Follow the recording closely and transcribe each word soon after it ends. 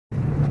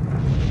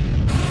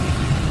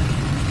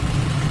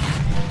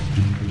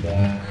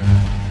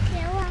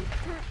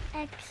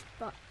Phillips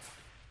butts.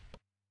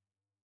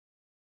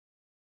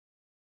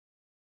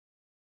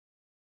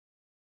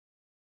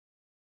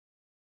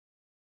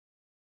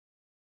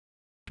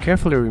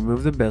 Carefully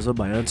remove the bezel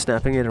by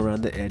unsnapping it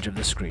around the edge of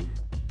the screen.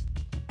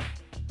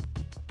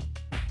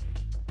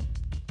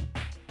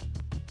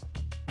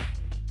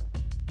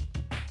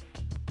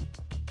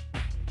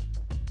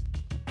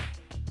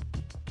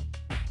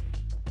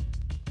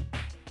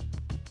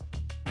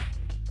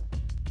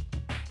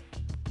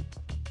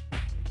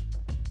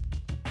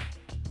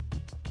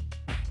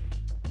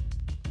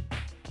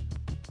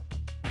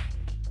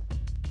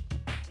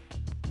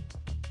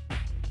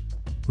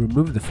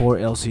 Remove the 4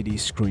 LCD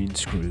screen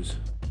screws.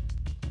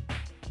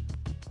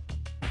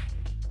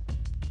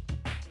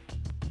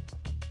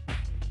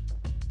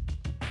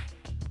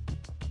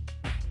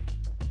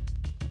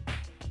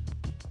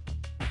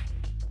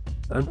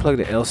 Unplug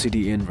the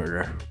LCD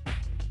inverter.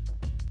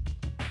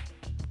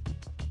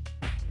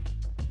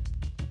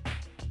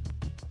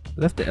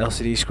 Lift the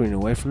LCD screen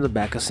away from the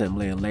back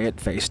assembly and lay it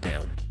face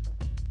down.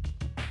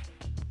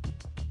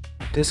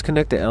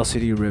 Disconnect the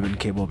LCD ribbon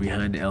cable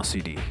behind the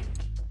LCD.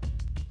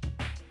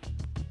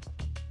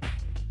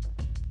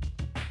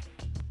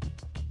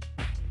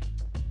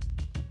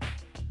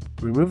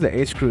 Remove the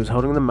 8 screws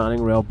holding the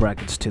mounting rail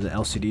brackets to the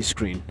LCD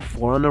screen,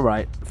 4 on the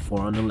right, 4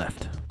 on the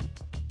left.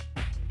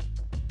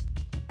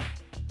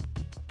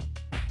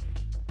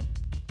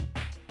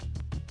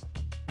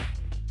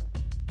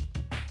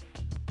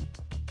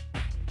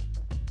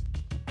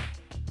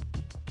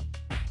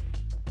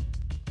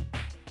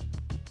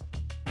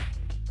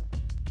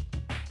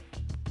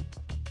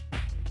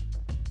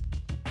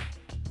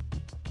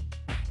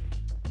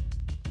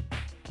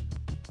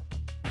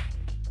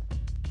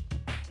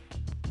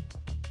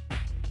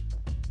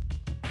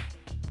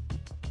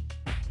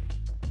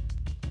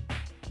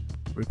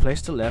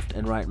 Replace the left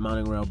and right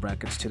mounting rail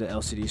brackets to the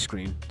LCD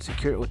screen.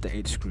 Secure it with the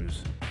 8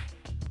 screws.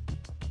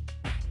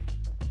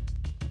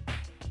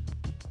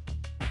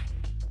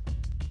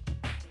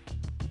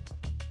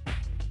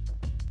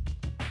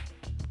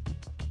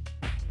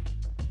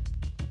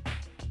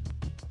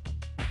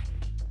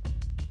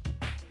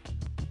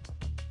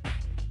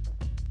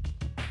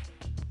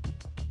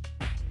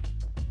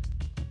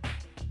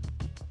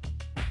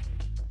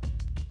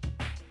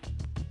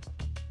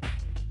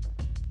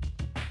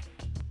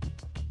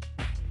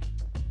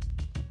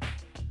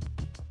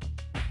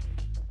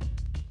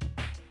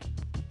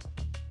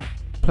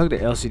 Plug the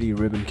LCD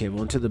ribbon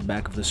cable into the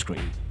back of the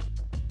screen.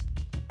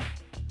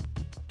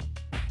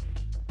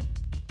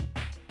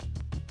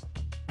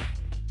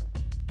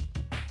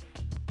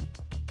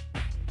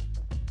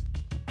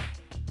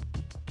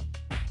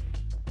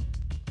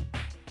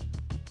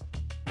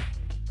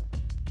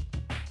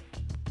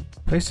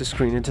 Place the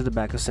screen into the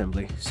back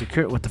assembly.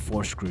 Secure it with the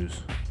 4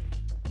 screws.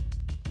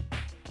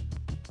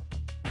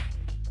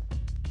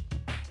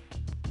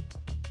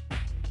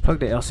 Plug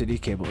the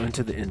LCD cable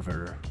into the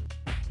inverter.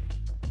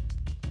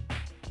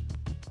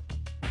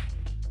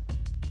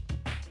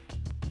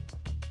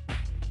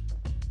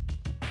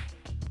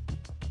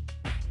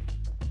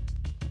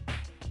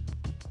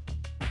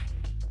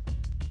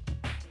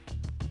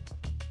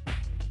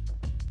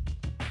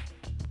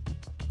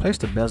 Place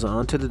the bezel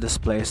onto the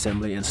display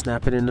assembly and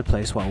snap it into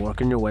place while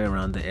working your way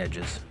around the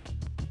edges.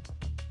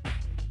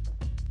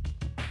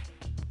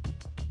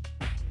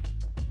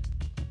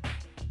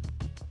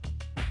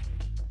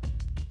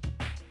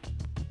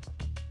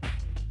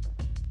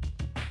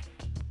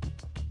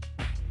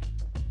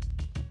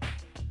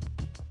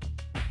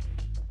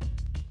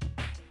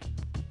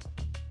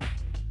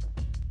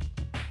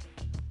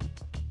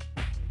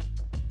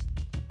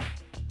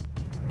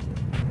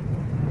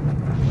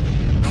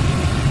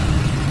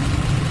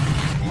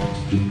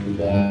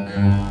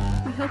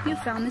 We hope you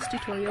found this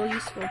tutorial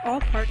useful. All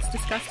parts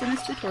discussed in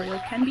this tutorial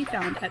can be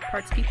found at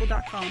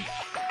partspeople.com.